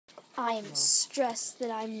I'm stressed that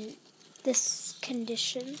I'm this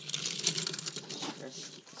condition.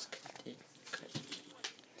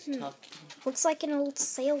 Looks like an old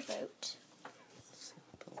sailboat.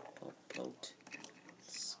 Boat.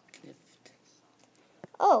 Skiff.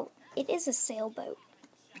 Oh, it is a sailboat.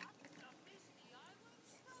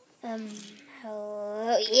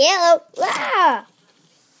 Hello. Yeah. Ah!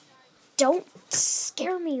 Don't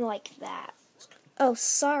scare me like that. Oh,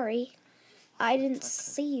 sorry. I didn't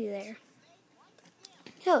see you there.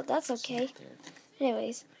 Oh, that's okay.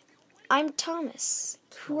 Anyways, I'm Thomas.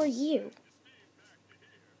 Who are you?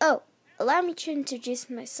 Oh, allow me to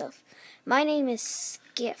introduce myself. My name is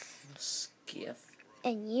Skiff. Skiff.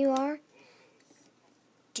 And you are?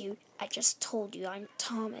 Dude, I just told you I'm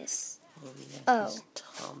Thomas. Oh. He's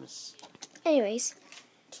Thomas. Anyways,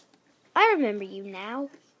 I remember you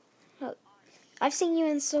now. Oh, I've seen you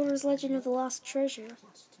in Silver's Legend of the Lost Treasure.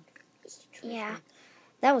 Yeah,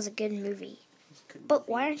 that was a good movie. But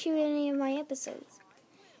why aren't you in any of my episodes?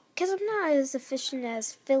 Because I'm not as efficient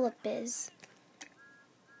as Philip is.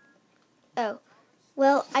 Oh,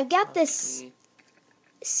 well, I've got this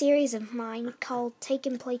series of mine called Take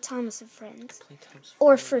and Play Thomas and Friends.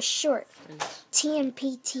 Or for short,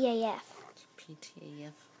 TNPTAF.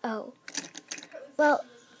 PTAF. Oh. Well,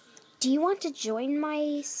 do you want to join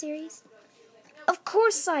my series? Of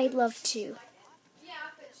course I'd love to.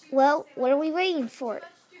 Well, what are we waiting for?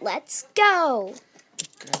 Let's go!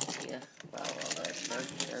 Good idea. Wow,